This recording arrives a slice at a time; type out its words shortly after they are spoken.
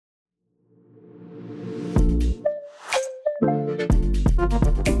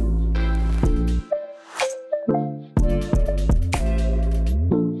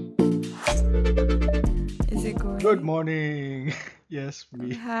Good Hi. morning. Yes,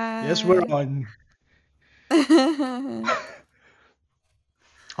 we're Hi. on.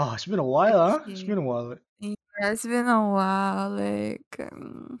 Oh, it's been a while, huh? It's Okay. been a while. Yeah, it's been a while.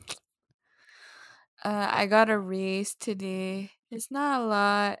 I got a raise today. It's not a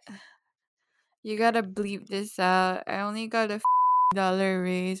lot. You gotta bleep this out. I only got a dollar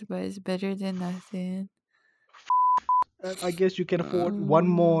raise, but it's better than nothing. I guess you can afford one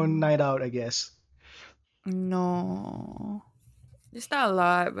more Mm, night out, I guess. no, it's not a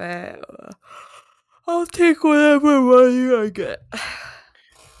lot, but I'll take whatever money I get.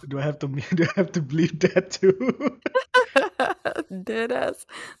 Do I have to do I have to believe that too? Dead ass.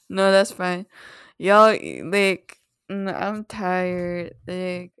 No, that's fine. Y'all, I'm tired.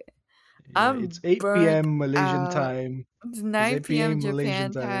 Yeah, it's I'm 8 burnt p.m. Malaysian out. time. It's It's 9 8 p.m. p.m.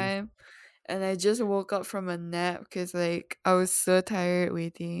 Malaysian Japan time. time, and I just woke up from a nap because, I was so tired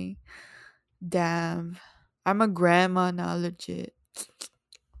waiting. Damn. I'm a grandma now, legit.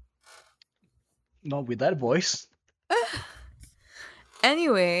 Not with that voice.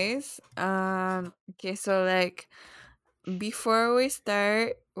 Anyways, okay, so, before we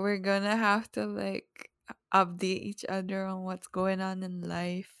start, we're gonna have to, update each other on what's going on in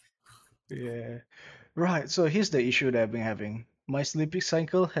life. Yeah. Right, so here's the issue that I've been having. My sleeping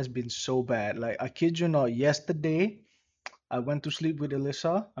cycle has been so bad. Like, I kid you not, yesterday I went to sleep with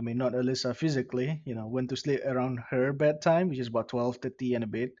Alyssa. I mean, not Alyssa physically, went to sleep around her bedtime, which is about 12:30 and a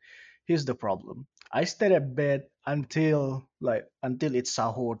bit. Here's the problem. I stayed at bed until it's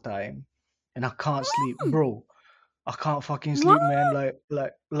sahur time, and I can't sleep, Hmm, bro. I can't fucking what? sleep, man.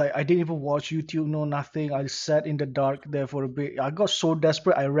 Like I didn't even watch YouTube, no nothing. I sat in the dark there for a bit. I got so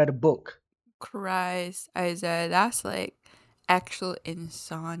desperate. I read a book. Christ, Isaiah, that's actual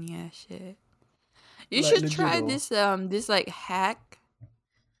insomnia shit. You Like should legit, try bro. this hack.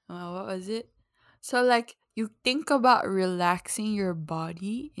 What was it? So you think about relaxing your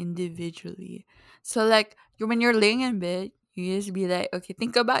body individually. So when you're laying in bed, you just be like, okay,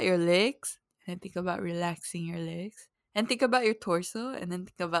 think about your legs and think about relaxing your legs. And think about your torso and then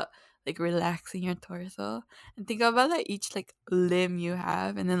think about relaxing your torso. And think about each limb you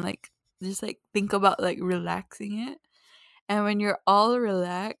have and then just think about relaxing it. And when you're all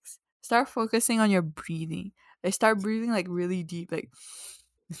relaxed, start focusing on your breathing. Start breathing really deep,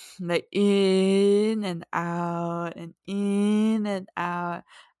 in and in and out.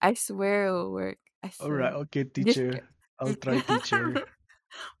 I swear it will work. I All right, swear. okay, Just teacher. I'll you try, can teacher.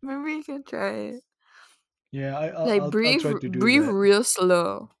 maybe you can try it. Yeah, I'll Breathe try to do breathe that. real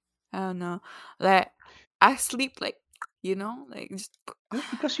slow. I don't know. Like I sleep just That's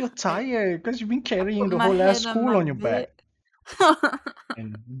because you're I tired, because you've been carrying put the my whole ass head on school my on your bed. back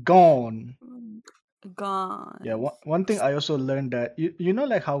and gone. Yeah, Gone. one thing I also learned that you know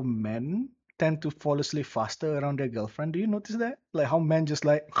like how men tend to fall asleep faster around their girlfriend. Do you notice that? Like how men just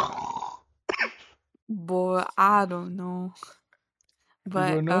like Boy, I don't know. you But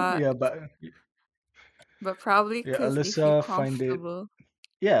don't know? probably Yeah, because they feel Alyssa find it. comfortable.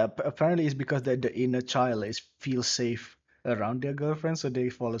 Yeah, apparently it's because that the inner child is feels safe around their girlfriend, so they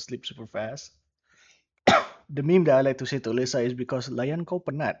fall asleep super fast. The meme that I like to say to Alyssa is because layan kau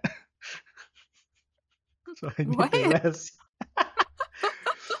penat, so I need What? the rest.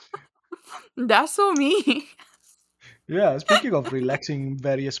 That's so me. Yeah, speaking of relaxing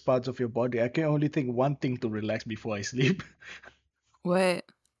various parts of your body, I can only think one thing to relax before I sleep. What?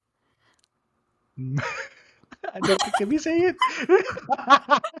 I don't think, can we say it?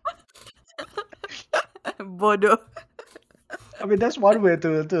 Bodo. I mean, that's one way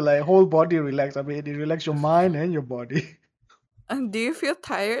to like whole body relax. I mean, it relax your mind and your body. And do you feel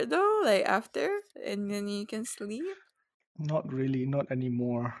tired though, after? And then you can sleep? Not really, not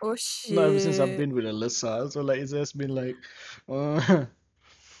anymore. Oh Not ever since I've shit. been with Alyssa. So like, it's just been like, uh,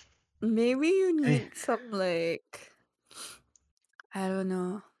 Maybe you hey, need some I don't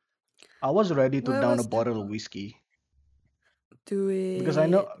know. I was ready to What down a was that bottle of called? whiskey Do because I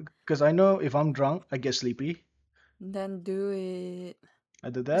know it. because I know if I'm drunk, I get sleepy. Then do it.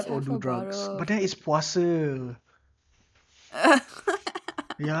 Either Just that or have do a drugs. bottle But of then it's puasa.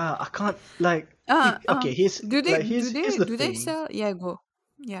 Yeah, I can't like uh it. Okay, um here's the do they thing. sell, yeah, go.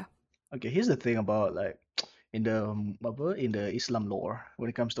 Yeah. Okay, here's the thing about like in the Islam lore when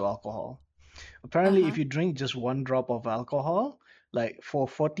it comes to alcohol. Apparently, if Uh-huh. you drink just one drop of alcohol, like for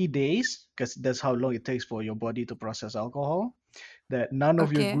 40 days, because that's how long it takes for your body to process alcohol, that none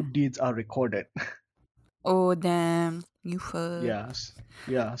of your Okay. good deeds are recorded. Oh damn, you fuck. Yes.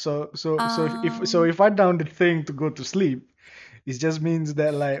 Yeah. So Um if I down the thing to go to sleep, it just means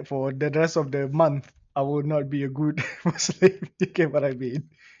that like for the rest of the month, I will not be a good Muslim. You get what I mean?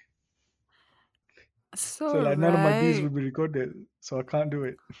 So So like none of my beats will right. be recorded, so I can't do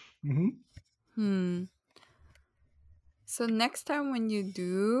it. Hmm. Hmm. So next time when you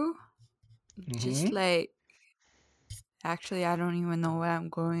do, just Hmm. like actually I don't even know where I'm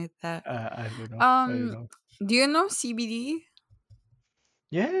going with that. I don't know. I don't Um know. do you know CBD?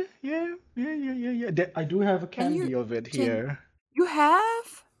 Yeah, yeah, yeah, yeah, yeah, yeah. I do have a Can you candy of it can here. you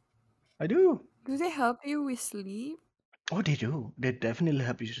have? I do. Do they help you with sleep? Oh, they do. They definitely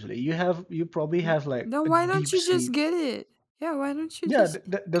help you sleep. You probably have like Then a why don't deep you just sleep. get it? Yeah, why don't you Yeah, just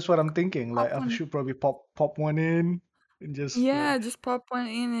that's what I'm thinking. Like pop I one? should probably pop one in and just like Yeah, just pop one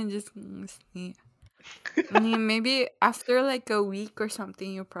in and just sleep. I mean, maybe after like a week or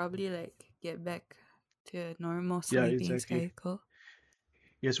something, you'll probably like get back to a normal yeah, sleeping exactly. cycle.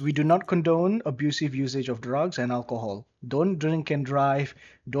 Yes, we do not condone abusive usage of drugs and alcohol. Don't drink and drive.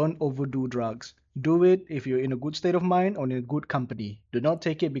 Don't overdo drugs. Do it if you're in a good state of mind or in a good company. Do not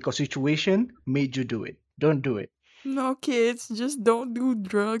take it because situation made you do it. Don't do it. No, kids, just don't do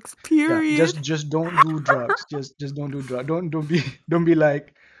drugs. Yeah, Period. just don't do drugs. Just don't do drugs. Don't be don't be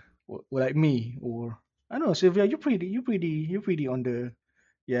like like me or I don't know, Sylvia. You're pretty on the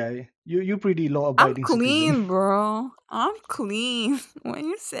yeah. You pretty law I'm abiding citizen. clean, bro. I'm clean. What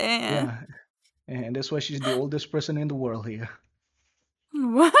you saying? Yeah, and that's why she's the oldest person in the world here.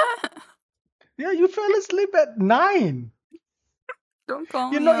 What? Yeah, you fell asleep at 9. Don't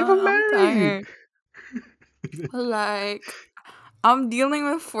call You're me not out. even I'm married. tired. Like, I'm dealing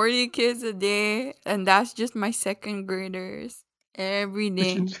with 40 kids a day, and that's just my second graders every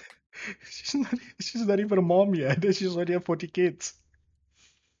day. she's, she's not even a mom yet. She's already have 40 kids.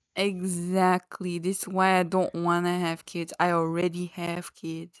 Exactly. This is why I don't want to have kids. I already have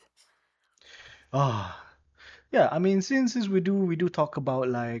kids. Ah, yeah. I mean, since we do talk about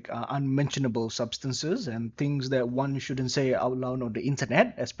like unmentionable substances and things that one shouldn't say out loud on the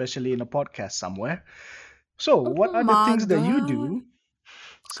internet, especially in a podcast somewhere. So, what Oh are the my things that you god. do?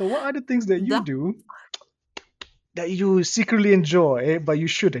 So, what are the things that you That do that you secretly enjoy but you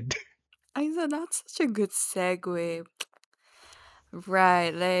shouldn't? I thought that's such a good segue.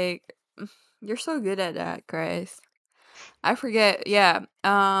 Right, like you're so good at that, Chris. I forget. Yeah.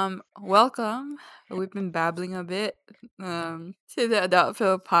 Welcome. We've been babbling a bit to the Adult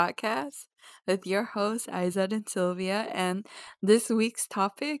Phil podcast with your hosts Izad and Sylvia, and this week's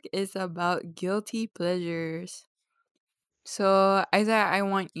topic is about guilty pleasures. So, Isaiah, I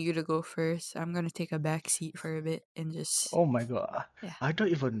want you to go first. I'm gonna take a back seat for a bit and just Oh my god. yeah. I don't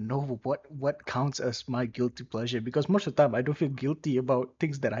even know what counts as my guilty pleasure because most of the time I don't feel guilty about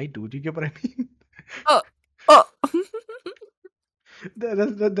things that I do. Do you get what I mean? Oh, oh.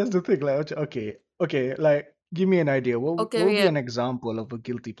 That's the thing. Like, okay. Like, give me an idea. What Okay, would be wait. an example of a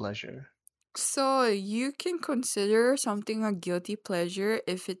guilty pleasure? So you can consider something a guilty pleasure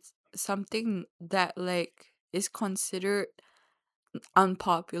if it's something that like is considered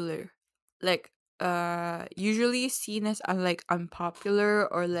unpopular. Like usually seen as like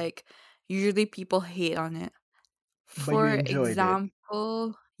unpopular or like usually people hate on it. But you For enjoyed it.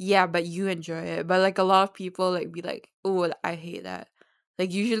 example, yeah, but you enjoy it. But like a lot of people like be like, "Oh, I hate that."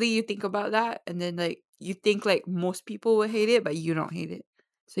 Like usually you think about that and then like you think like most people would hate it, but you don't hate it.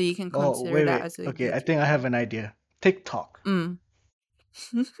 So you can Oh, consider that wait. as a Okay, I guilty think I have pleasure. an idea. TikTok. Mm.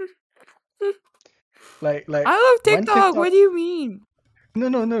 Like I love when TikTok. What TikTok. do you mean? No,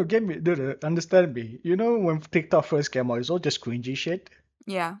 no, no. Get me. No, no, understand me. You know when TikTok first came out, it's all just cringy shit,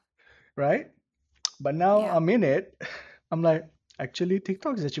 Yeah. right? But now Yeah. I'm in it. I'm like, actually,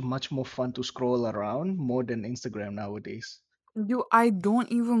 TikTok is actually much more fun to scroll around more than Instagram nowadays. Dude, I don't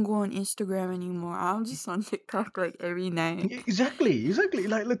even go on Instagram anymore. I'm just on TikTok like every night. Exactly.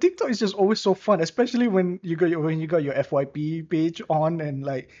 Like TikTok is just always so fun, especially when you got your FYP page on and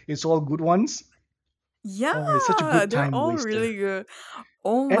like it's all good ones. Oh, it's such a Yeah, good they're time all waster. really good.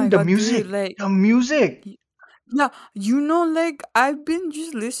 Oh my And the god, dude, music, like the music. yeah, like I've been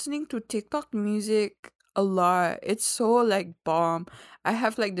just listening to TikTok music a lot. It's so like bomb. I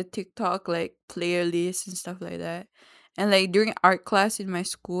have like the TikTok like playlist and stuff like that. And like during art class in my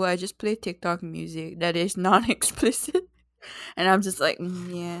school, I just play TikTok music that is non-explicit. And I'm just like,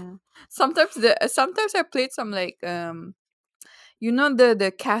 yeah. Sometimes I played some like you know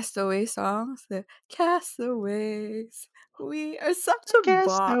the Castaway songs, the Castaways. We are such a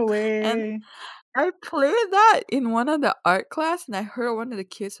bop. And Castaway. I played that in one of the art class, and I heard one of the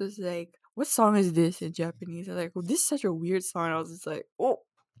kids was like, "What song is this in Japanese?" I'm like, "Well, this is such a weird song." I was just like, "Oh,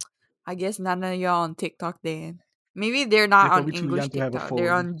 I guess none of y'all on TikTok then. Maybe they're They're not on probably too young English to have a TikTok.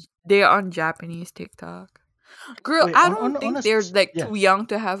 phone. They're on Japanese TikTok." Girl, Wait, I don't on a think they're like yeah. too young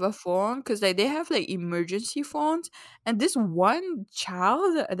to have a phone because like they have like emergency phones. And this one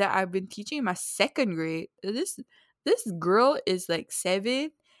child that I've been teaching in my second grade, this girl is like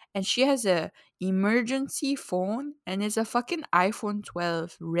 7 and she has a emergency phone and it's a fucking iPhone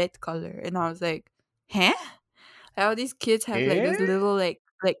 12 red color. And I was like, huh? All these kids have like Eh? this little like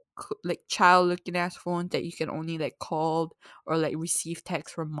child looking ass phone that you can only like call or like receive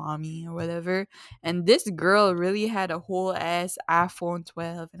text from mommy or whatever. And this girl really had a whole ass iPhone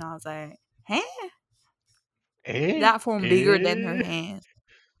 12, and I was like, huh? Eh? That phone bigger than her Eh? hand.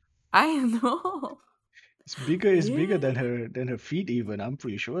 I know. It's bigger Yeah. than her feet even. I'm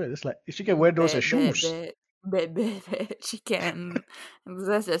pretty sure. It's like she can wear those as Bet, bet, shoes. bet, bet. She can.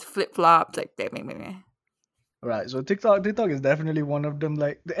 That's just flip flops like that. Right. So TikTok is definitely one of them.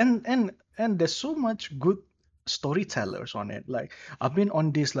 Like and there's so much good storytellers on it. Like I've been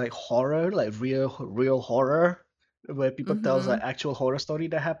on this like horror, like real horror, where people tells Mm-hmm. like actual horror story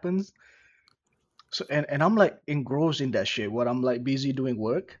that happens. So and I'm like engrossed in that shit. When I'm like busy doing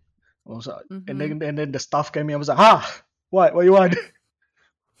work. Also, Mm-hmm. and then the stuff came in. I was like, ah, what you want?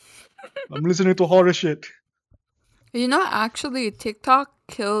 I'm listening to horror shit. You know, actually, TikTok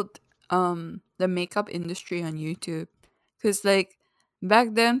killed the makeup industry on YouTube, cause like back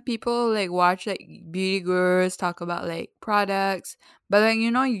then people like watch like beauty gurus talk about like products, but like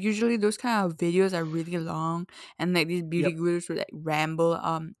you know usually those kind of videos are really long, and like these beauty Yep. gurus would like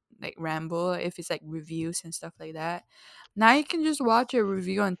ramble if it's like reviews and stuff like that. Now you can just watch a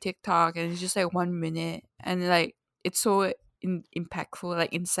review on TikTok and it's just like 1 minute, and like it's so impactful,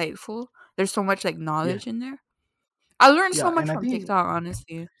 like insightful. There's so much like Yeah. knowledge in there. I learned so Yeah. much And I from think TikTok,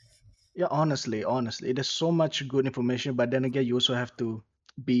 honestly. yeah, honestly, there's so much good information, but then again, you also have to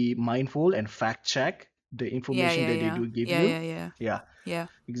be mindful and fact check the Yeah, information yeah, that they yeah. do give Yeah, you. yeah, yeah. Yeah, Yeah.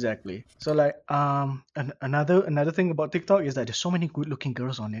 exactly. So like another thing about TikTok is that there's so many good looking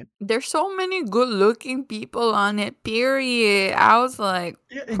girls on it. There's so many good looking people on it, period. I was like,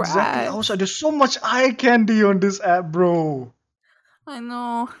 Yeah, exactly. I was cracks. like, there's so much eye candy on this app, bro. I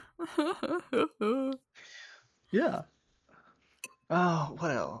know. Yeah.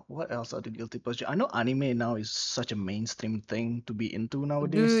 Well, what else are the guilty pleasure? I know anime now is such a mainstream thing to be into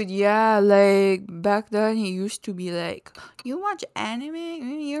nowadays. Dude, yeah, like back then he used to be like, you watch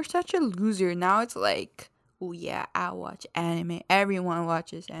anime? You're such a loser. Now it's like, oh yeah, I watch anime. Everyone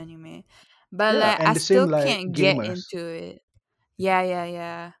watches anime. But Yeah, like I and the same still like can't get gamers. into it. Yeah, yeah,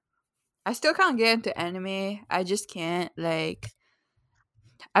 yeah. I still can't get into anime. I just can't. Like,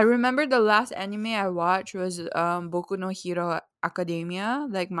 I remember the last anime I watched was Boku no Hero Academia,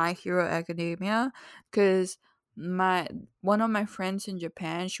 like My Hero Academia, because my one of my friends in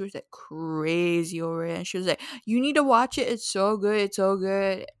Japan, she was like crazy over it, and she was like, "You need to watch it. It's so good."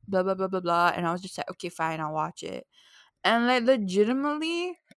 Blah blah blah blah blah, and I was just like, "Okay, fine, I'll watch it." And like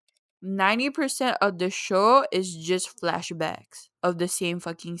legitimately, 90% of the show is just flashbacks of the same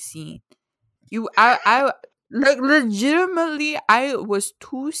fucking scene. I like legitimately I was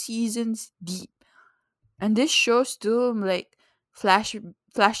 2 seasons deep, and this show still like flash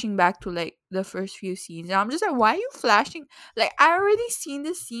flashing back to like the first few scenes. And I'm just like, why are you flashing? Like I already seen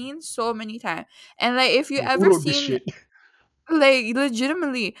this scene so many times. And like if you Like, who ever wrote this seen shit? like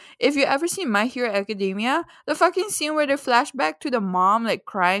legitimately, if you ever seen My Hero Academia, the fucking scene where they flashback to the mom like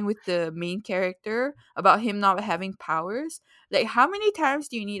crying with the main character about him not having powers. Like how many times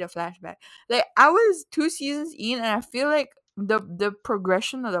do you need a flashback? Like I was 2 seasons in and I feel like the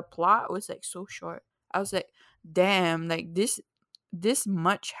progression of the plot was like so short. I was like, damn, like this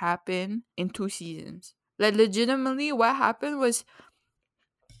much happened in 2 seasons. Like legitimately what happened was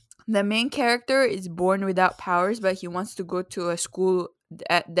the main character is born without powers, but he wants to go to a school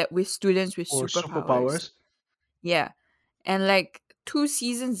that with students with For superpowers. superpowers? Yeah. And like 2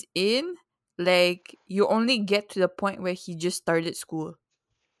 seasons in, like you only get to the point where he just started school.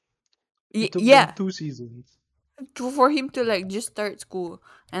 It took them Yeah, 2 seasons. for him to like just start school.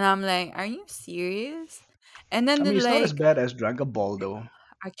 And I'm like, are you serious? And then I the mean, it's not as like bad as Dragon Ball though.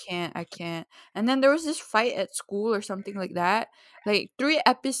 I can't. And then there was this fight at school or something like that. Like 3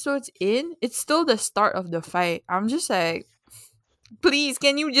 episodes in, it's still the start of the fight. I'm just like, please,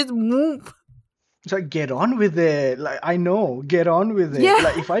 can you just move? It's like get on with it. Like I know, get on with it. Yeah.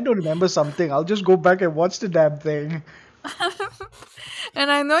 Like if I don't remember something, I'll just go back and watch the damn thing.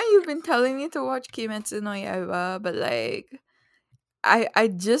 And I know you've been telling me to watch Kimetsu no Yaiba, but like I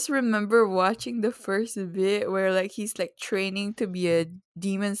just remember watching the first bit where like he's like training to be a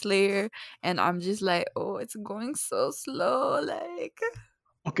demon slayer, and I'm just like, oh, it's going so slow, like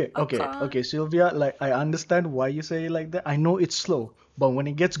I can't. Okay, Sylvia. Like I understand why you say it like that. I know it's slow, but when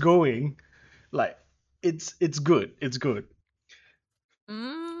it gets going, like it's good. It's good.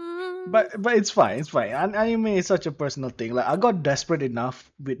 Mm. But it's fine. It's fine. Anime is such a personal thing. Like I got desperate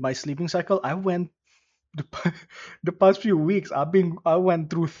enough with my sleeping cycle. I went the, pa- the past few weeks. I went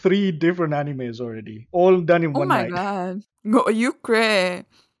through three different animes already, all done in Oh one my night. god. Go you cray.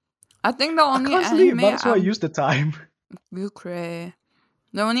 I think the I only can't sleep. anime That's why I I'm use the time. you cray.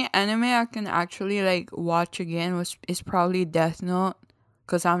 The only anime I can actually like watch again was is probably Death Note.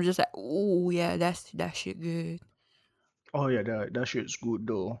 Cause I'm just like, oh yeah, that shit good. Oh yeah, that shit's good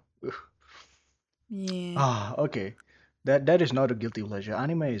though. Ugh. Yeah. Ah, okay. That is not a guilty pleasure.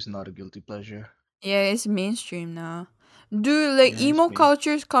 Anime is not a guilty pleasure. Yeah, it's mainstream now. Dude, like Yeah, it's emo me.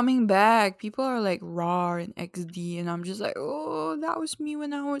 culture is coming back. People are like raw and XD, and I'm just like, oh, that was me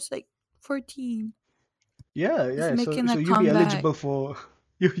when I was like 14. Yeah, It's yeah. So making a so you be comeback. eligible for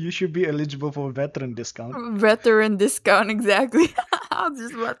you should be eligible for veteran discount. Veteran discount, exactly. I was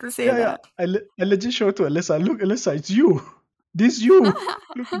just about to say Yeah, yeah. that. I legit showed to Alyssa. Look, Alyssa, it's you. This you.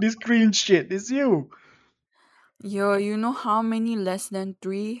 Look at this green shit. It's you. Yo, you know how many less than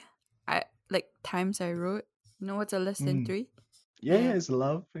three I like times I wrote? You know what's a less than Mm. three? Yeah, yeah. Yeah. It's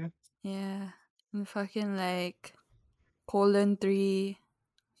love. Yeah. Yeah. And fucking like colon three,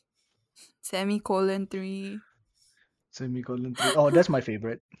 semicolon three. Semicolon three. Oh, that's my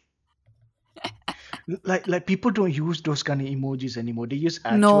favorite. Like people don't use those kind of emojis anymore. They use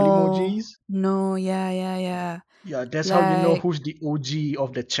actual No. emojis. No, yeah, yeah, yeah. Yeah, that's how you know Like who's the OG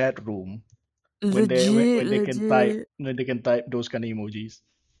of the chat room when legit, they can type legit. those kind of emojis.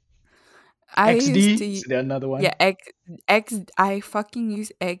 I used XD to is there another yeah, one? X I fucking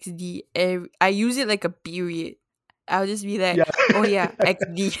use XD I use it like a period. I'll just be like, Yeah, "Oh yeah,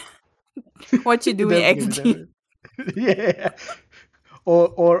 XD. What you doing, definitely, XD?" definitely. Yeah.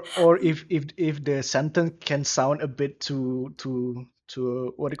 Or if the sentence can sound a bit too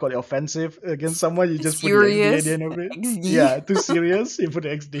what do you call it, offensive against someone, you just put the XD at the Serious end of it. XD. Yeah, too serious, you put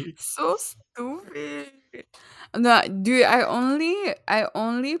the XD. So stupid. No, dude, I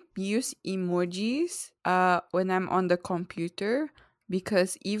only use emojis when I'm on the computer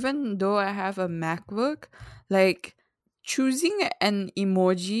because even though I have a MacBook, like choosing an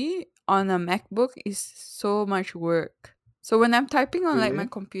emoji on a MacBook is so much work. So when I'm typing on like my Really?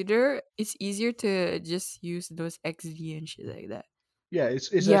 computer, it's easier to just use those XD and shit like that. Yeah,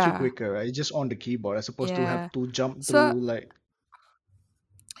 it's actually Yeah. quicker, right? It's just on the keyboard as opposed to have Yeah. to jump So through like.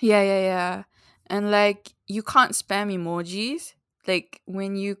 yeah, yeah, yeah. And like you can't spam emojis. Like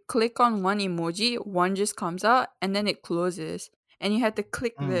when you click on one emoji, one just comes out and then it closes. And you have to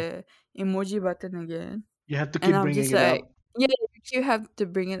click Mm, the emoji button again. you have to And keep I'm bringing just it like, up. yeah, you have to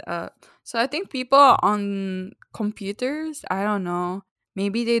bring it up. So I think people on computers, I don't know.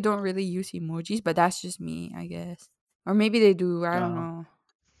 Maybe they don't really use emojis, but that's just me, I guess. Or maybe they do. I don't uh, know.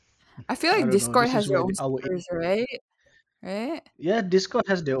 I feel I like don't know, Discord this has is their where own our stickers, right? Right? yeah, Discord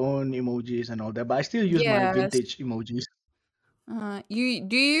has their own emojis and all that, but I still use my Yes. vintage emojis. You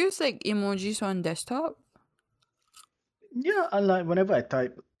do you use like emojis on desktop? Yeah, I like whenever I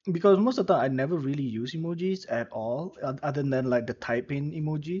type, because most of the time I never really use emojis at all, other than like the typing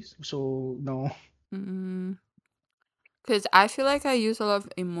emojis. So no. Mm, because I feel like I use a lot of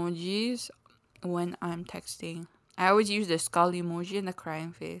emojis when I'm texting. I always use the skull emoji and the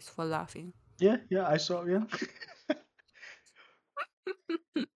crying face for laughing. Yeah, yeah, I saw. Yeah.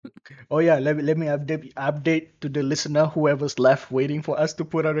 Oh yeah, let me update to the listener, whoever's left waiting for us to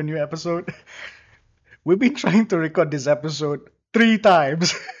put out a new episode. We've been trying to record this episode three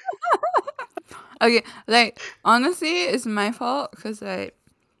times. Okay, like honestly, it's my fault because like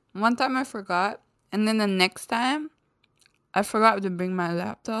one time I forgot, and then the next time I forgot to bring my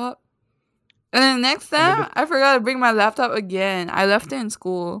laptop, and then the next and then time I forgot to bring my laptop again. I left it in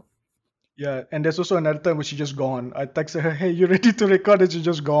school. yeah, and there's also another time when she just gone. I texted her, "Hey, you ready to record?" And she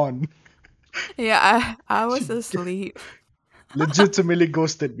just gone. Yeah, I was She asleep. legitimately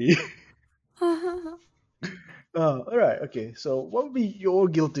ghosted me. All right, okay. So, what would be your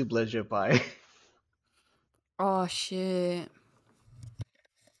guilty pleasure pie? Oh shit.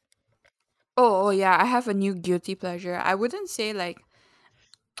 Oh, yeah, I have a new guilty pleasure. I wouldn't say like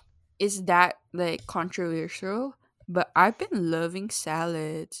is that like controversial, but I've been loving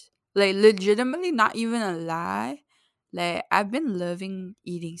salads. Like legitimately not even a lie. Like I've been loving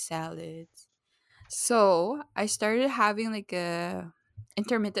eating salads. So I started having like a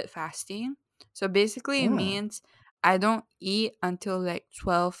intermittent fasting. So basically it Mm, means I don't eat until like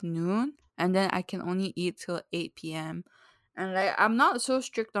 12 noon and then I can only eat till 8 p.m. And like I'm not so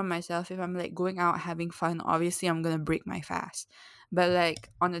strict on myself if I'm like going out having fun. Obviously I'm gonna break my fast. But like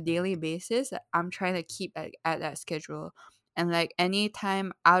on a daily basis, I'm trying to keep at that schedule. And like any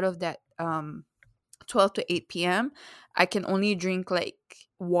time out of that 12 to 8 p.m., I can only drink like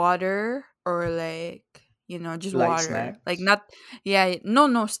water or like, just Light water. Like snacks. not, yeah, no,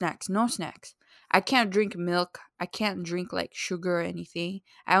 no snacks, no snacks. I can't drink milk. I can't drink like sugar or anything.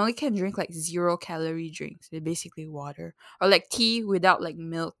 I only can drink like 0 calorie drinks. They're basically water or like tea without like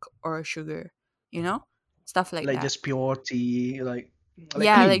milk or sugar, you know? Stuff like Like that. just pure tea, like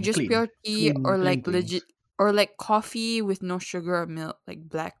Yeah, like clean, just clean, pure tea clean, or clean like things. legit or like coffee with no sugar or milk, like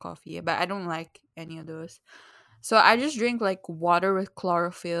black coffee. But I don't like any of those. So I just drink like water with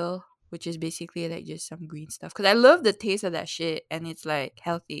chlorophyll, which is basically like just some green stuff. Cause I love the taste of that shit and it's like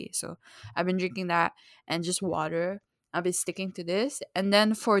healthy. So I've been drinking that and just water. I've been sticking to this. And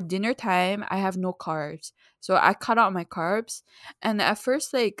then for dinner time, I have no carbs. So I cut out my carbs. And at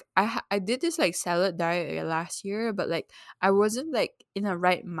first, like I did this like salad diet last year, but like I wasn't like in a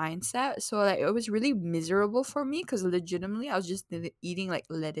right mindset. So like it was really miserable for me because legitimately I was just eating like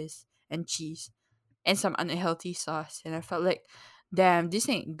lettuce and cheese and some unhealthy sauce, and I felt like, damn, this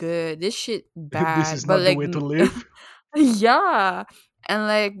ain't good. This shit This bad. is But not the like, way to live. yeah, and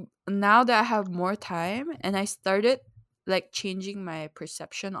like now that I have more time, and I started like changing my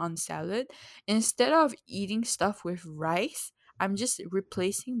perception on salad. Instead of eating stuff with rice, I'm just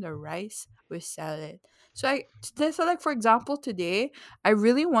replacing the rice with salad. So like for example today I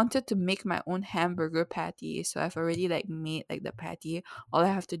really wanted to make my own hamburger patty. So I've already like made like the patty. All I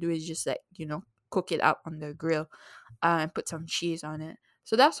have to do is just like, cook it up on the grill, and put some cheese on it.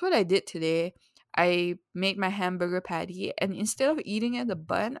 So that's what I did today. I made my hamburger patty, and instead of eating it the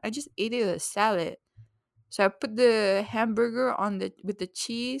bun, I just ate it as salad. So I put the hamburger on the with the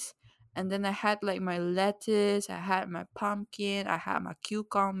cheese, and then I had like my lettuce, I had my pumpkin, I had my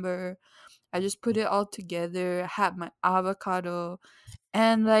cucumber. I just put it all together. I had my avocado,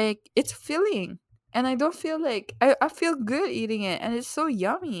 and like it's filling. And I don't feel like I feel good eating it, and it's so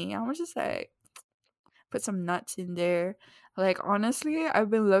yummy. I was just like, put some nuts in there. Like honestly, I've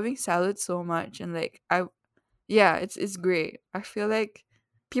been loving salad so much, and like yeah, it's great. I feel like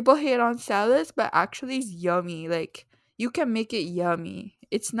people hate on salads, but actually it's yummy. Like you can make it yummy.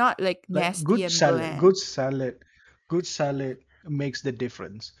 It's not like Like nasty and bland. good salad makes the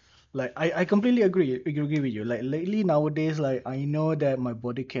difference. Like I completely agree with you. Like lately nowadays, like I know that my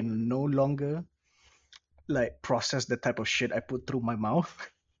body can no longer like process the type of shit I put through my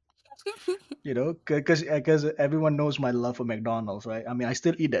mouth. Because everyone knows my love for McDonald's, right? I mean, I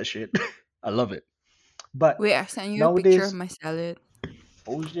still eat that shit. I love it. But Wait, I sent you a picture of nowadays, my salad,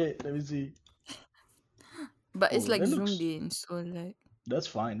 oh shit, let me see. but it's Oh, like zoomed in, so like that's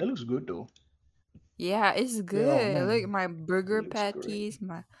fine. That looks good though. yeah, it's Yeah, oh good. Like man, my it burger looks great. patties,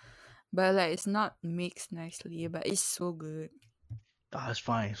 but like it's not mixed nicely, but it's so good. Ah, it's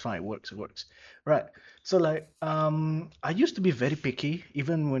fine, it's fine. It works. Right. So like, I used to be very picky,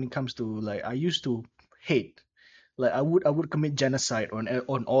 even when it comes to like, I used to hate. Like, I would commit genocide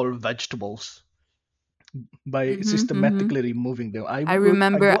on all vegetables by Mhm, mhm. systematically removing them. I I would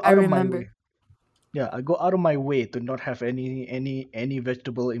I remember. go I out of my remember. way. Yeah, I go out of my way to not have any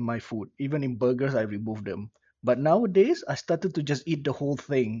vegetable in my food. Even in burgers, I remove them. But nowadays, I started to just eat the whole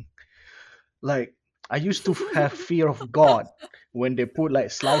thing. Like I used to have fear of God when they put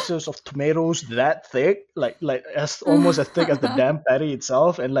like slices of tomatoes that thick, like as almost as thick as the damn patty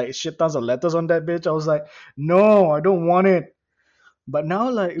itself, and like shit tons of lettuce on that bitch. I was like, no, I don't want it. But now,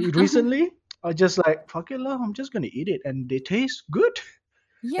 like recently, I just like fuck it, lah. I'm just gonna eat it, and they taste good.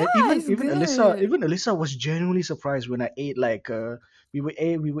 Yeah, And even it's even Alyssa, good. even Alyssa was genuinely surprised when I ate like we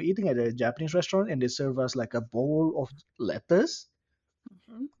were eating at a Japanese restaurant and they serve us like a bowl of lettuce.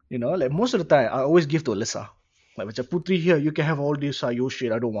 Mhm. Like most of the time, I always give to Alyssa. Like, macam Putri here, you can have all this your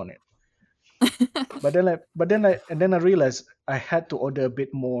shit. I don't want it. And then I realized I had to order a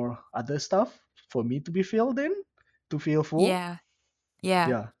bit more other stuff for me to be filled in, to feel full. Yeah,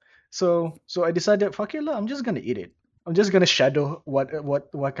 yeah, Yeah. So I decided, fuck it lah, I'm just gonna eat it. I'm just gonna shadow what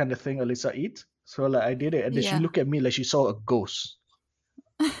kind of thing Alyssa eats. So like I did it, and then she yeah. looked at me like she saw a ghost.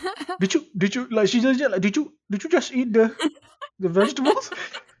 Did you like she just like did you just eat the vegetables?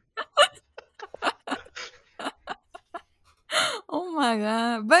 Oh my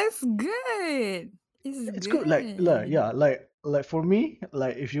god, but it's good. It's It's good. Like good. yeah, like for me,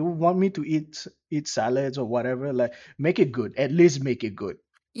 like if you want me to eat salads or whatever, like make it good. At least make it good.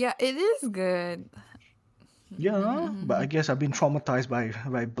 Yeah, it is good. Yeah, but I guess I've been traumatized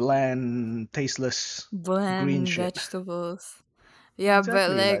by bland, tasteless green Blend shit. vegetables. Yeah,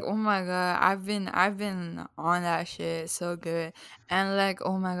 but Exactly. like, Like oh my god, I've been on that shit so good, and like,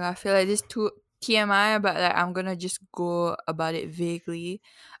 oh my god, I feel like this too TMI, but like, I'm gonna just go about it vaguely.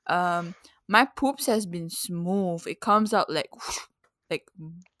 Um, my poops has been smooth. It comes out like, like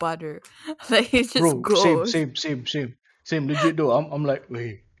butter. Like it just Bro, same, goes. same, same, same, same. Legit though. I'm like,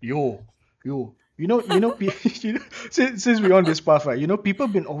 wait, yo. You know, since we on this path, right? You know, people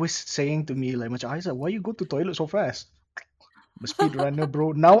been always saying to me like, "Macam Aiza, why you go to toilet so fast?" I'm a speed runner,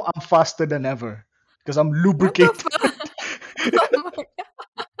 bro. Now I'm faster than ever because I'm What the lubricated. fuck? Oh my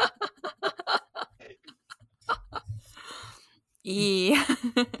yeah.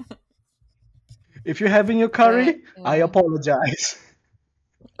 If you're having your But curry, I yeah. apologize.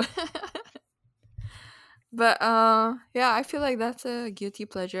 But yeah, I feel like that's a guilty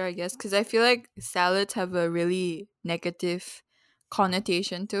pleasure, I guess, because I feel like salads have a really negative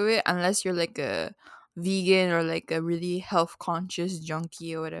connotation to it unless you're like a vegan or like a really health conscious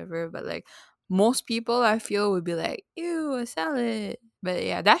junkie or whatever. But like most people I feel would be like, ew, a salad. But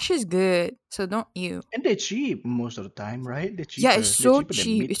yeah, that shit's good. So don't you. And they're cheap most of the time, right? They're Yeah, it's cheaper. They're so cheaper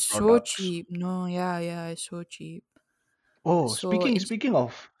than cheap. meat It's so products. cheap. No, yeah, yeah, it's so cheap. Oh, So speaking it's speaking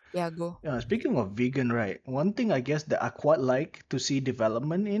of yeah, go. speaking of vegan, right? One thing I guess that I quite like to see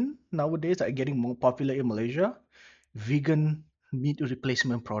development in nowadays, like getting more popular in Malaysia, vegan meat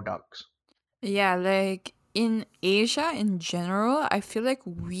replacement products. Yeah, like in Asia in general, I feel like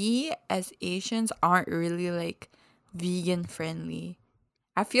we as Asians aren't really like vegan friendly.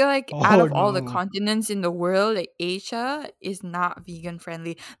 I feel like out Oh of all the no, continents in the world, like Asia is not vegan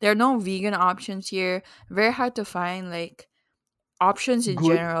friendly. There are no vegan options here. Very hard to find like options in good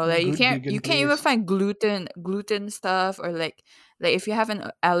general. Like good you vegan can't even place. find gluten stuff or like if you have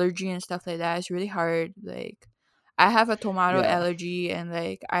an allergy and stuff like that, it's really hard. Like I have a tomato Yeah, allergy and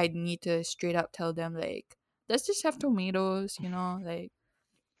like I need to straight up tell them like let's just have tomatoes, like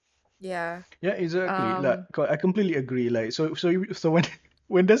yeah. yeah, exactly. Like Um I completely agree. Like so when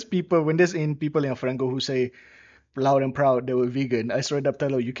when there's in people in Franco who say loud and proud they were vegan, I straight up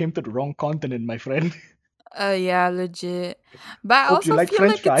tell her you came to the wrong continent, my friend. yeah, legit. But I Hope you also like feel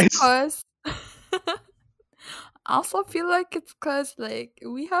French like it's fries. cause I also feel like it's cause like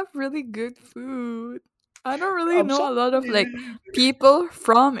we have really good food. I don't really I'm know sorry. a lot of like people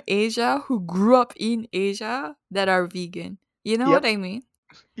from Asia who grew up in Asia that are vegan. You know what Yep, I mean?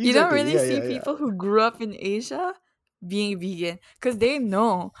 You don't exactly. really Yeah, see yeah, yeah. people who grew up in Asia being vegan because they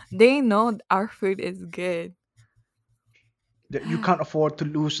know our food is good. That you can't afford to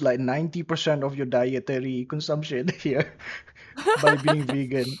lose like 90% of your dietary consumption here by being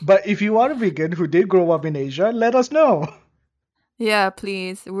vegan. But if you are a vegan who did grow up in Asia, let us know. Yeah,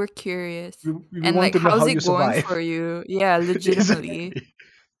 please. We're curious. We And want like to know how how's you it going for survive. you? Yeah, legitimately. Exactly.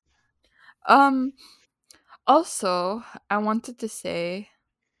 Um Also, I wanted to say,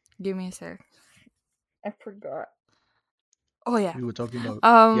 give me a sec. I forgot. Oh yeah. We were talking about,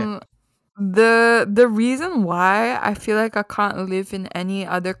 yeah. Um the reason why I feel like I can't live in any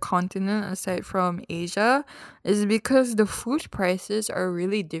other continent aside from Asia is because the food prices are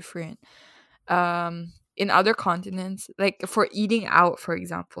really different. In other continents, like for eating out, for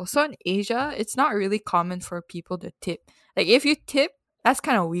example. So in Asia, it's not really common for people to tip. Like if you tip, that's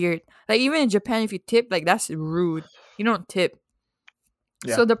kind of weird. Like even in Japan, if you tip, like that's rude. You don't tip.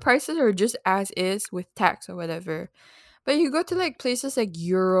 Yeah. So the prices are just as is with tax or whatever. But you go to like places like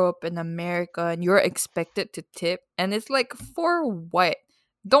Europe and America and you're expected to tip and it's like for what?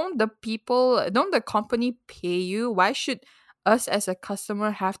 Don't the company pay you? Why should us as a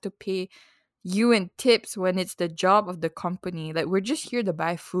customer have to pay you in tips when it's the job of the company? Like we're just here to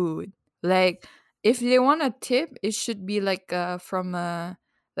buy food. Like if they want a tip, it should be like from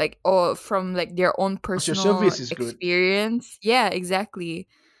from like their own Because your personal service is good. experience. Yeah, exactly.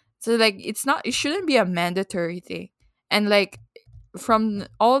 So like it shouldn't be a mandatory thing. And like from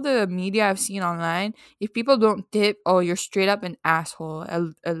all the media I've seen online, if people don't tip, oh, you're straight up an asshole.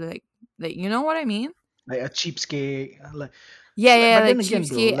 Like you know what I mean? Like a cheapskate. Yeah, Like, yeah, but like then again,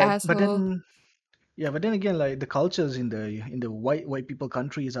 bro, cheapskate like, but asshole. then, yeah, but then again, like the cultures in the white people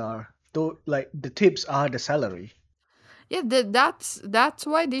countries are, though, like the tips are the salary. Yeah, that's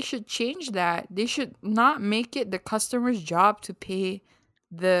why they should change that. They should not make it the customer's job to pay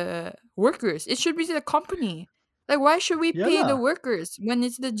the workers. It should be the company. Like why should we Yeah, pay the lah. workers when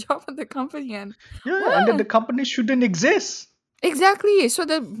it's the job of the company and Yeah, and then the what? company shouldn't exist. Exactly. So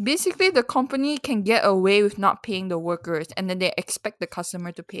that basically the company can get away with not paying the workers and then they expect the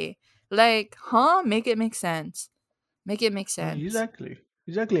customer to pay. Like, huh? Make it make sense. Make it make sense. Exactly.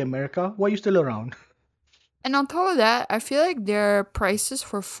 Exactly, America. Why are you still around? And on top of that, I feel like their prices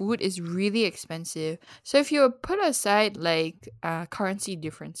for food is really expensive. So if you put aside like currency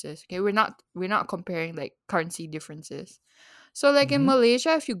differences, okay, we're not comparing like currency differences. So like in Hmm.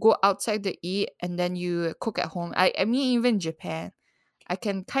 Malaysia, if you go outside to eat and then you cook at home, I mean even Japan, I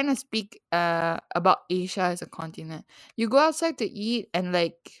can kind of speak about Asia as a continent. You go outside to eat and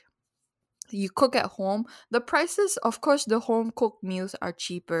like you cook at home. The prices, of course, the home cooked meals are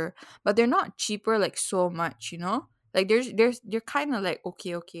cheaper, but they're not cheaper like so much, you know? Like there's they're kind of like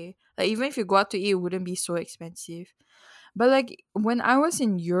okay. Like even if you go out to eat, it wouldn't be so expensive. But like when I was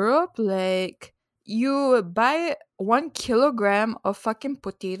in Europe, like you buy 1 kilogram of fucking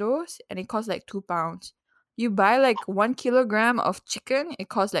potatoes and it costs like £2. You buy like 1 kilogram of chicken, it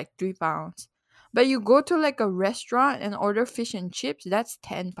costs like £3. But you go to like a restaurant and order fish and chips, that's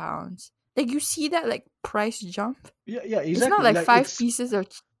 £10. Like you see that like price jump. Yeah, yeah, It's not exactly. like Like five it's pieces of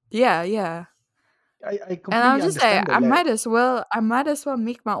yeah. I And I'm completely just like, understand that. Like I might as well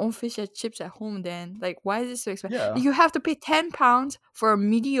make my own fish and chips at home then. Like, why is it so expensive? yeah. You have to pay £10 for a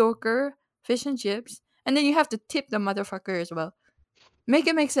mediocre fish and chips, and then you have to tip the motherfucker as well. Make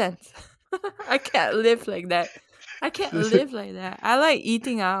it make sense. I can't live like that. I can't live like that. I like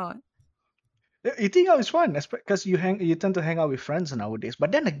eating out. Yeah, eating out is fun, because you tend to hang out with friends nowadays.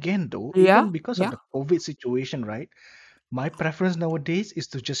 But then again, though, Yeah, even because of yeah. the COVID situation, right? My preference nowadays is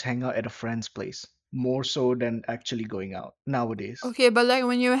to just hang out at a friend's place more so than actually going out nowadays. Okay, but like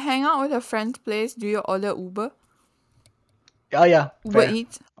when you hang out with a friend's place, do you order Uber? Yeah, yeah, Uber fair.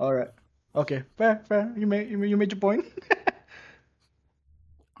 Eats? All right. Okay, fair, fair. You made your point.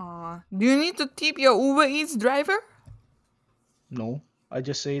 Do you need to tip your Uber Eats driver? No, I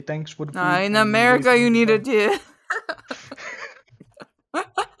just say thanks for the Nah, food in and wave to America, you them need a goodbye. tip.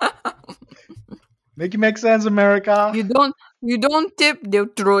 Make it make sense, America. You don't tip, they'll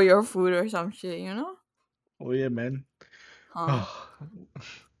throw your food or some shit, you know? Oh yeah, man. Huh.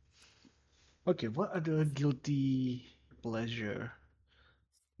 Okay, what other guilty pleasure?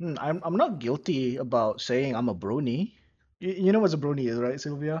 I'm not guilty about saying I'm a brony. You know what a brony is, right,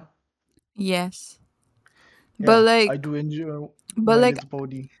 Sylvia? Yes. But Yeah, I like do enjoy but My like Little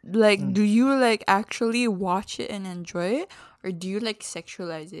Pony. like Mm. do you like actually watch it and enjoy it, or do you like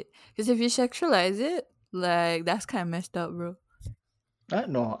sexualize it? Because if you sexualize it, like that's kind of messed up, bro.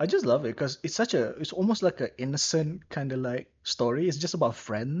 No, I just love it because it's almost like an innocent kind of like story. It's just about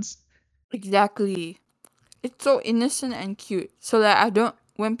friends Exactly. It's so innocent and cute. So like I don't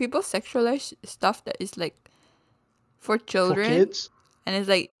when people sexualize stuff that is like for for children kids. and it's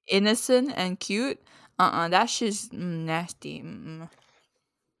like innocent and cute, that shit's nasty.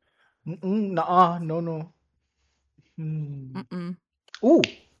 Nah, no, no. Hmm. Mm-mm. Ooh,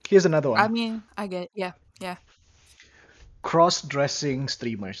 here's another I one. mean, I get yeah, yeah. Cross-dressing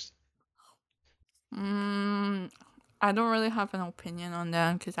streamers. Mm, I don't really have an opinion on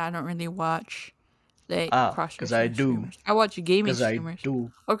that because I don't really watch like Because I cross-dressing do. streamers. I watch gaming Because I streamers.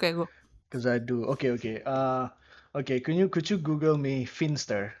 do. Okay, go. Because I do. Okay, okay. Okay. Could you Google me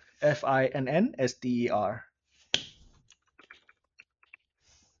Finster? Finster.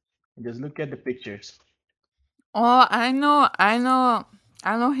 Just look at the pictures. Oh, I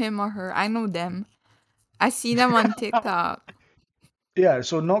know him or her. I know them. I see them on TikTok. Yeah.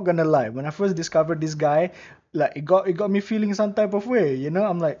 So not gonna lie, when I first discovered this guy, like it got me feeling some type of way.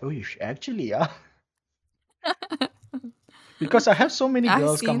 I'm like, oh, actually, yeah. Because I have so many I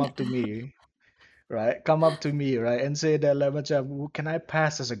girls come seen. up to me, right? Come up to me, right, and say that like, macam, can I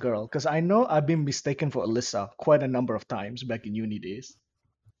pass as a girl? Because I know I've been mistaken for Alyssa quite a number of times back in uni days.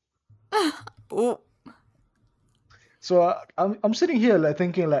 Oh, So I'm sitting here like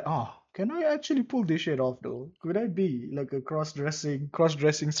thinking like, oh, can I actually pull this shit off though? Could I be like a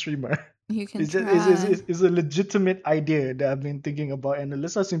cross-dressing streamer? you can It's just try. it's a legitimate idea that I've been thinking about, and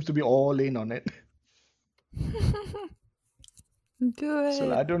Alyssa seems to be all in on it. Do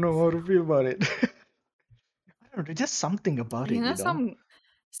So it. I don't know how to feel about it. I don't know, just something about You it, know you know.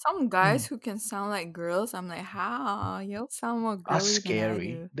 some Mm. guys who can sound like girls. I'm like, how? You sound more Are girly than I scary.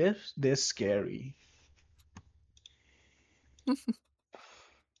 do. They're scary.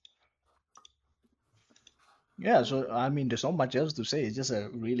 Yeah, so I mean, there's not much else to say. It's just a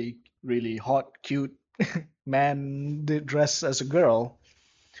really, really hot, cute man dressed as a girl.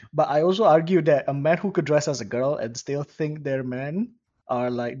 But I also argue that a man who could dress as a girl and still think they're man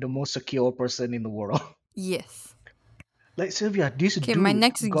are like the most secure person in the world. Yes. Like Sylvia, this Okay, my dude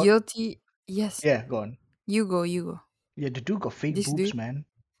next got guilty. Yes. yeah, go on. You go. Yeah, the dude got fake This boobs, dude. man.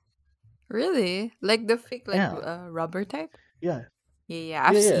 Really? Like the fake, like Yeah, rubber type? yeah, Yeah,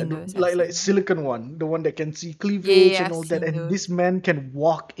 I've yeah. seen those. I've Like seen those. silicon one, the one that can see cleavage Yeah, and I've all that. seen And this those. man can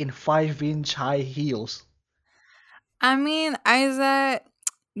walk in 5-inch high heels. I mean, Isaac,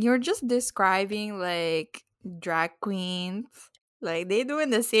 you're just describing like drag queens. Like they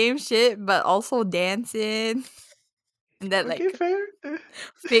doing the same shit but also dancing and that Okay, like fair,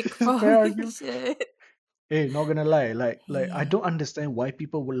 fake fair falling argument. shit. Hey, not gonna lie, like I Yeah. don't understand why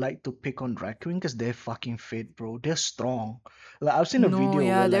people would like to pick on drag queen because they're fucking fit, bro. They're strong. Like I've seen a No, video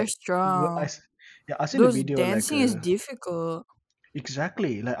yeah, where they're like strong. yeah, I've seen a Those video like dancing is difficult.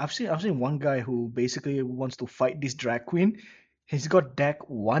 exactly like I've seen one guy who basically wants to fight this drag queen. He's got deck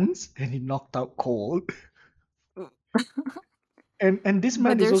once and he knocked out cold. And this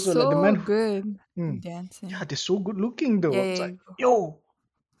But man is they're also like the so man. good Hmm, yeah, dancing. they're so good looking Yeah, though. It's yeah, like yeah. yo,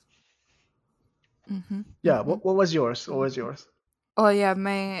 Mm-hmm, yeah. mm-hmm. What was yours? What was yours? Oh yeah,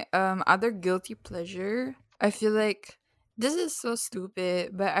 my other guilty pleasure. I feel like this is so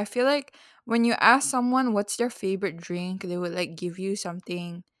stupid, but I feel like when you ask someone what's their favorite drink, they would like give you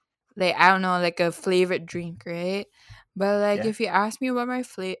something like I don't know, like a favorite drink, right? But like Yeah. if you ask me what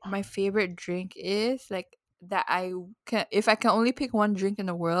my favorite drink is, like that I can if I can only pick one drink in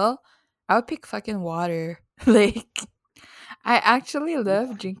the world, I would pick fucking water. Like I actually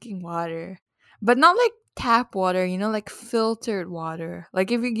love drinking water, but not like tap water, like filtered water.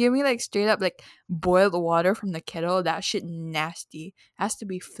 Like if you give me like straight up like boiled water from the kettle, that shit nasty. Has to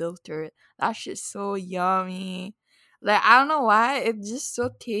be filtered. That shit's so yummy. Like I don't know why, it's just so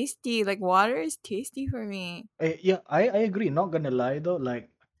tasty. Like water is tasty for me. Yeah, I agree. Not gonna lie though, like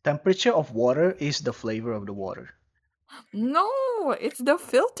temperature of water is the flavor of the water. No, it's the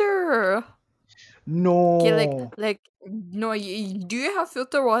filter. Okay, like No. like no, do you have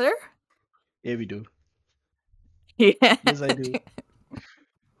filter water? Yeah, we do. Yeah. Yes, I do.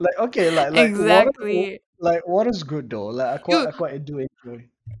 Like okay, like Exactly. like water's good though. Like You I quite do enjoy.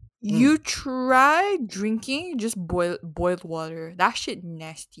 Mm, You try drinking just boiled water. That shit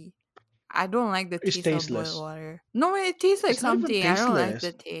nasty. I don't like the it's taste of boiled tasteless. water. No, it tastes like It's not even something. I don't like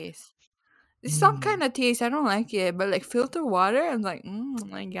the tasteless. taste. It's some Mm. kind of taste. I don't like it. But like filter water, I'm like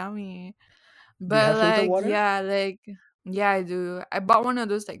yummy. Do you But have filter like water? yeah, yeah, I do. I bought one of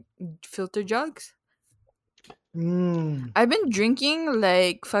those like filter jugs. Mm. I've been drinking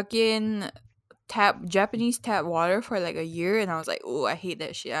like fucking tap Japanese tap water for like a year, and I was like, oh, I hate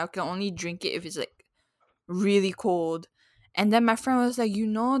that shit. I can only drink it if it's like really cold. And then my friend was like,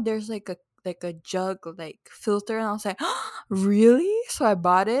 there's like a jug like filter, and I was like, really? So I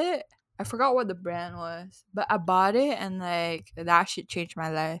bought it. I forgot what the brand was, but I bought it, and like that shit changed my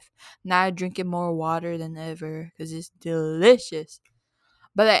life. Now I drink it more water than ever because it's delicious.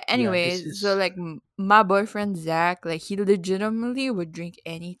 But like, Yeah, this anyways, so is like my boyfriend Zach, like he legitimately would drink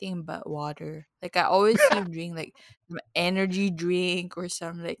anything but water. Like I always see him drink like some energy drink or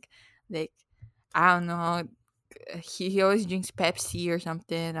some like I don't know. He always drinks Pepsi or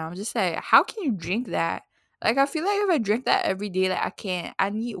something. I'm just like, how can you drink that? Like I feel like if I drink that every day, like I can't. I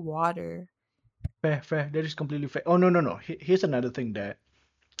need water. fair, fair. That is completely fair. Oh no, no, no. Here's another thing that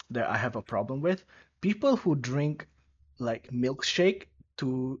I have a problem with. People who drink like milkshake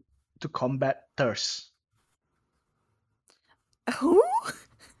to to combat thirst. Who?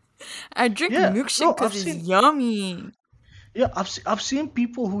 I drink Yeah, milkshake bro, because it's yummy. I've seen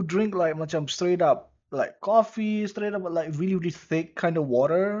people who drink like macam straight up like coffee, straight up like really really thick kind of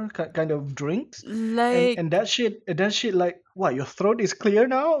water, kind of drinks, and Like that shit like what your throat is clear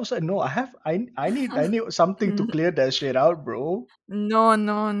now? I was like, no, I need something to clear that shit out, bro. no,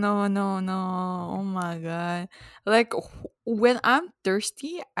 no, no, no, no. Oh my god. Like when I'm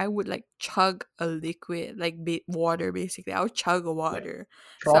thirsty, I would like chug a liquid, like water basically. I would chug a Like water.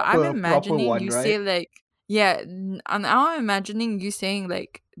 So I'm proper imagining one, you say right? like yeah, and I'm imagining you saying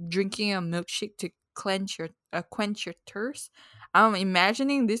like drinking a milkshake to quench your thirst. I'm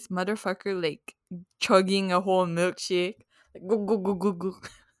imagining this motherfucker like chugging a whole milkshake. Like go go go go go.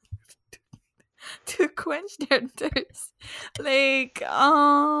 To quench their thirst. Like,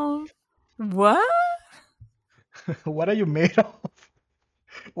 what? What are you made of?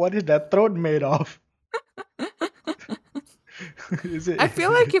 What is that throat made of? Is I it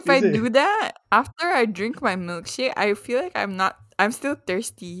feel like if I is do it that after I drink my milkshake, I feel like I'm still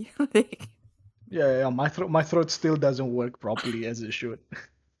thirsty. Like, yeah, my throat still doesn't work properly as it should.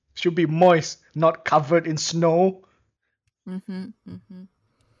 Should be moist, not covered in snow. mm-hmm, mm-hmm.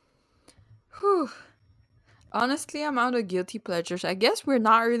 Whew. Honestly, I'm out of guilty pleasures. I guess we're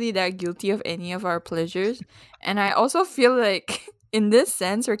not really that guilty of any of our pleasures. And I also feel like, in this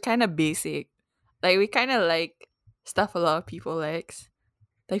sense, we're kind of basic. Like, we kind of like stuff a lot of people likes.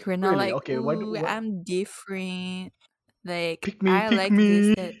 Like we're not Really? like, Okay, ooh, what I'm different. Like pick me, I pick like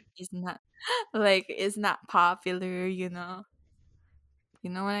this me. that is not like is not popular, you know. You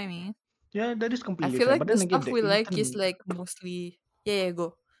know what I mean? Yeah, that is I completely feel fair. like But the then again, stuff the we like is internet. like mostly yeah, yeah,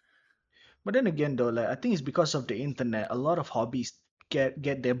 go. But then again, though, like I think it's because of the internet. A lot of hobbies get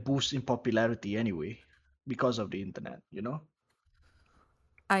their boost in popularity anyway, because of the internet. You know.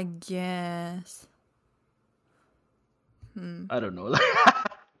 I guess. Hmm. I don't know.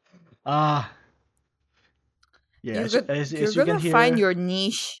 Ah, yeah. You As, could you're as you can gonna find hear, your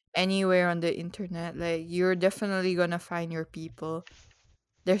niche anywhere on the internet. Like you're definitely gonna find your people.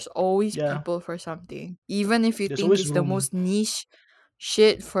 There's always yeah, people for something. Even if you there's think always it's the room. most niche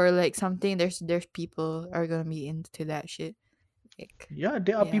shit for like something, there's people are gonna be into that shit. Like Yeah,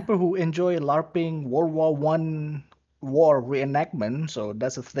 there are yeah. people who enjoy LARPing World War I war reenactment, so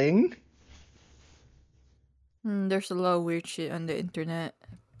that's a thing. There's a lot of weird shit on the internet.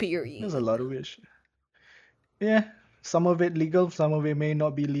 There's a Period. lot of it. Yeah, some of it legal, some of it may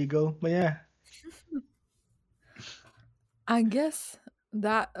not be legal, but yeah, I guess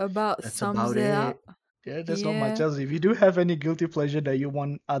that about that's sums about it up. it. Yeah, there's not much Yeah. else. If you do have any guilty pleasure that you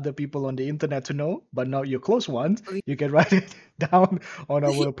want other people on the internet to know, but not your close ones, Please. you can write it down on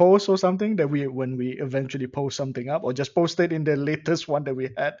our post or something that we when we eventually post something up, or just post it in the latest one that we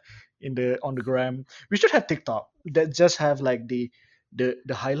had in the on the gram. We should have TikTok that just have like the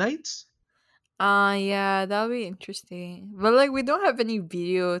highlights. Yeah, that would be interesting. But like we don't have any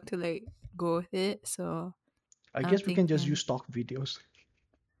video to like go with it, so I I'm guess we can just thinking. use stock videos.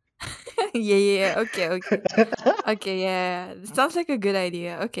 Yeah, yeah, yeah. Okay, okay. Okay, yeah. Sounds like a good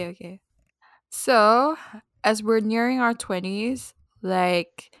idea. Okay, okay. So, as we're nearing our 20s,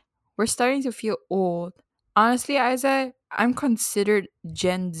 like we're starting to feel old. Honestly, Isaac, I'm considered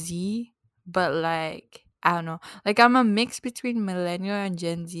Gen Z, but like I don't know. Like I'm a mix between millennial and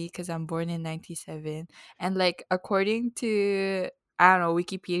Gen Z cuz I'm born in 97 and like according to I don't know,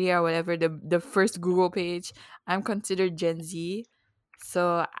 Wikipedia or whatever, the first Google page, I'm considered Gen Z.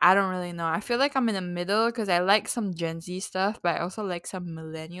 So I don't really know. I feel like I'm in the middle because I like some Gen Z stuff, but I also like some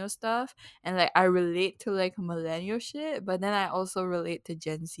millennial stuff. And like I relate to like millennial shit, but then I also relate to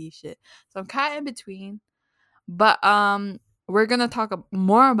Gen Z shit. So I'm kind of in between. But we're gonna talk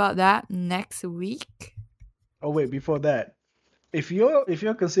more about that next week. Oh wait, before that, if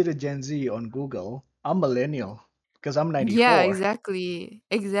you're considered Gen Z on Google, I'm millennial because I'm Yeah, 94. exactly.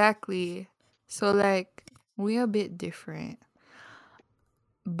 Exactly. So like we a bit different.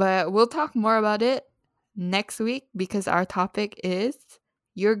 But we'll talk more about it next week because our topic is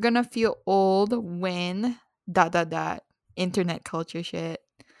you're gonna feel old when dot dot dot internet culture shit.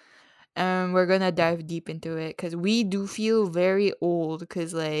 And we're gonna dive deep into it because we do feel very old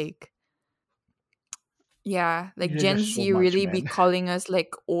because like yeah, like Yeah, Gen there's so Z much, really be man. calling us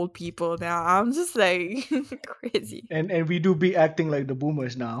like old people now. I'm just like crazy. And we do be acting like the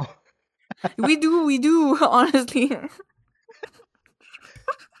boomers now. We do, honestly.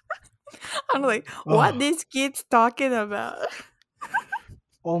 I'm like, what Oh, this kid's talking about?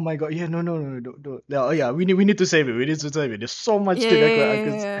 oh my God. Yeah, no, no, no, no, no. Yeah, oh yeah, we need to save it. We need to save it. There's so much Yeah, thing yeah, yeah, I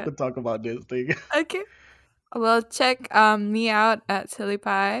yeah. could talk about this thing. Okay. Well, check me out at Silly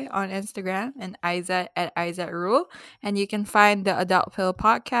Pie on Instagram and Isa at Isa Rule. And you can find the Adult Pill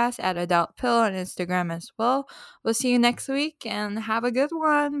podcast at Adult Pill on Instagram as well. We'll see you next week and have a good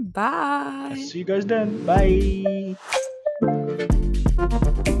one. Bye. See you guys then. Bye.